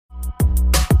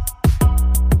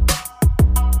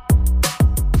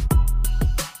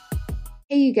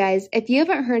Hey, you guys, if you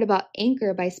haven't heard about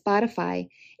Anchor by Spotify,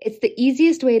 it's the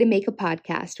easiest way to make a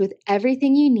podcast with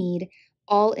everything you need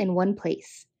all in one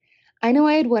place. I know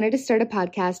I had wanted to start a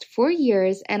podcast for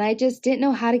years and I just didn't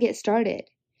know how to get started.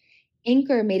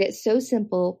 Anchor made it so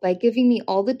simple by giving me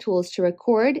all the tools to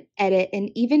record, edit,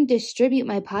 and even distribute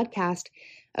my podcast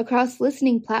across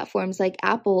listening platforms like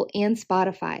Apple and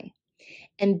Spotify.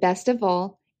 And best of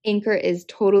all, Anchor is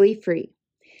totally free.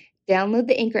 Download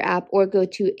the Anchor app or go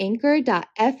to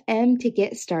anchor.fm to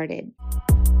get started.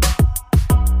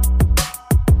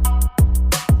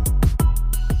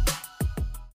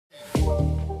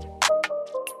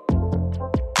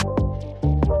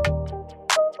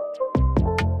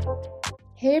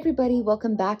 Hey everybody,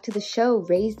 welcome back to the show,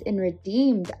 Raised and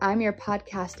Redeemed. I'm your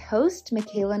podcast host,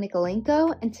 Michaela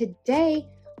Nikolenko, and today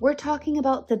we're talking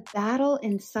about the battle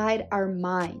inside our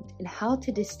mind and how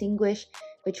to distinguish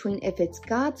between if it's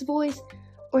God's voice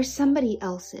or somebody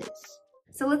else's.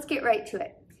 So let's get right to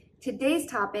it. Today's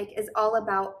topic is all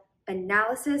about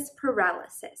analysis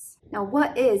paralysis. Now,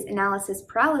 what is analysis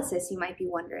paralysis, you might be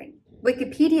wondering?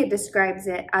 Wikipedia describes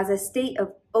it as a state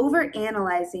of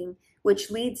overanalyzing which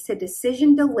leads to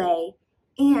decision delay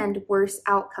and worse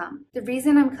outcome. The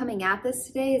reason I'm coming at this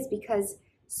today is because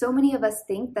so many of us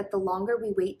think that the longer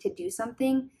we wait to do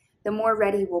something, the more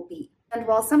ready we'll be. And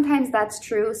while sometimes that's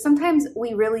true, sometimes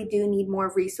we really do need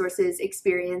more resources,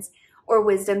 experience, or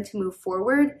wisdom to move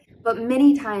forward. But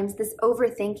many times this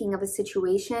overthinking of a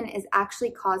situation is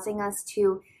actually causing us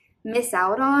to miss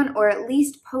out on or at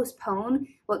least postpone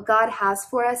what God has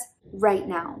for us right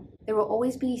now. There will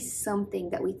always be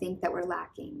something that we think that we're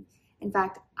lacking. In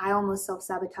fact, I almost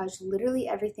self-sabotage literally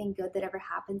everything good that ever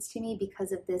happens to me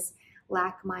because of this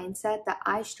lack mindset that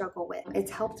I struggle with. It's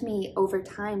helped me over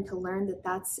time to learn that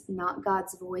that's not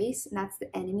God's voice and that's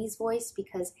the enemy's voice,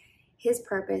 because his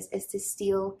purpose is to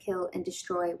steal, kill, and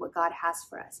destroy what God has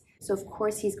for us. So of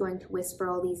course he's going to whisper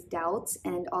all these doubts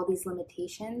and all these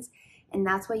limitations, and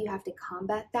that's why you have to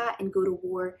combat that and go to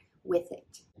war with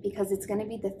it, because it's going to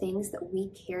be the things that we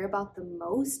care about the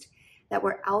most that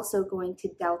we're also going to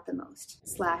doubt the most,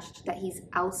 / that he's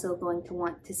also going to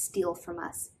want to steal from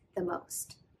us the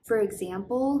most. For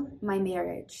example, my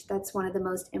marriage. That's one of the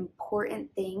most important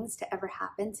things to ever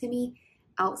happen to me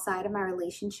outside of my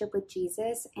relationship with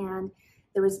Jesus. And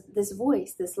there was this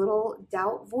voice, this little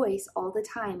doubt voice all the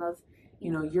time of,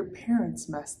 your parents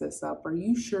messed this up. Are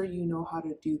you sure you know how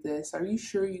to do this? Are you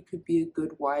sure you could be a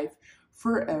good wife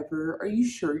forever? Are you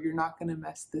sure you're not going to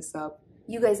mess this up?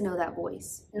 You guys know that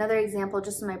voice. Another example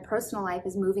just in my personal life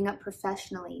is moving up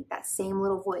professionally. That same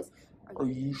little voice. Are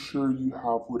you sure you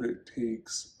have what it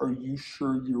takes? Are you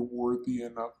sure you're worthy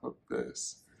enough of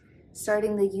this?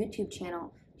 Starting the YouTube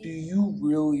channel. Do you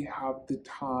really have the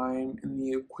time and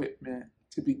the equipment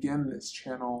to begin this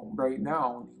channel right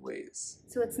now anyways?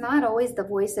 So it's not always the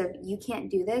voice of you can't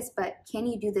do this, but can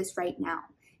you do this right now?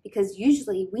 Because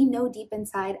usually we know deep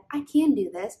inside, I can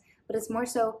do this, but it's more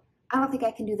so, I don't think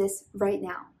I can do this right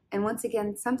now. And once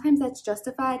again, sometimes that's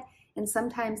justified, and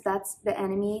sometimes that's the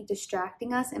enemy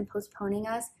distracting us and postponing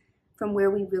us from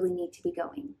where we really need to be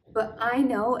going. But I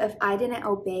know if I didn't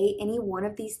obey any one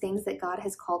of these things that God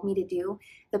has called me to do,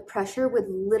 the pressure would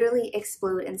literally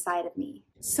explode inside of me.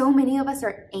 So many of us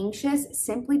are anxious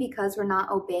simply because we're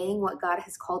not obeying what God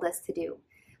has called us to do.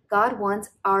 God wants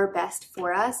our best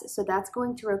for us, so that's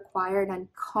going to require an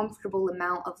uncomfortable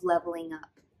amount of leveling up.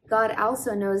 God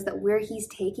also knows that where he's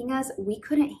taking us, we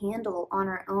couldn't handle on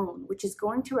our own, which is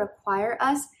going to require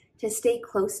us to stay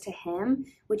close to him,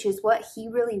 which is what he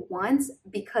really wants,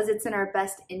 because it's in our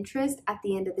best interest at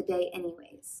the end of the day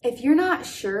anyways. If you're not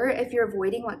sure if you're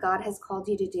avoiding what God has called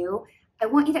you to do, I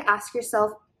want you to ask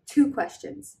yourself 2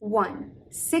 questions. 1,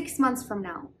 6 months from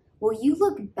now, will you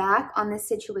look back on this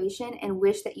situation and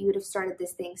wish that you would have started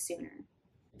this thing sooner?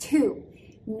 2,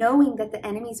 knowing that the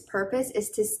enemy's purpose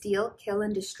is to steal, kill,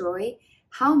 and destroy,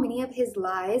 how many of his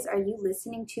lies are you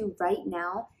listening to right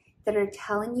now that are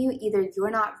telling you either you're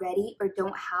not ready or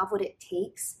don't have what it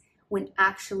takes when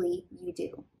actually you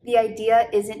do? The idea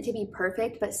isn't to be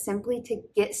perfect, but simply to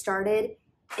get started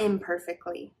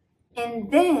imperfectly.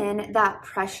 And then that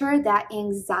pressure, that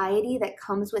anxiety that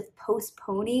comes with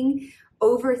postponing,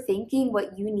 overthinking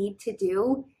what you need to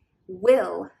do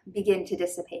will begin to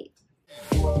dissipate.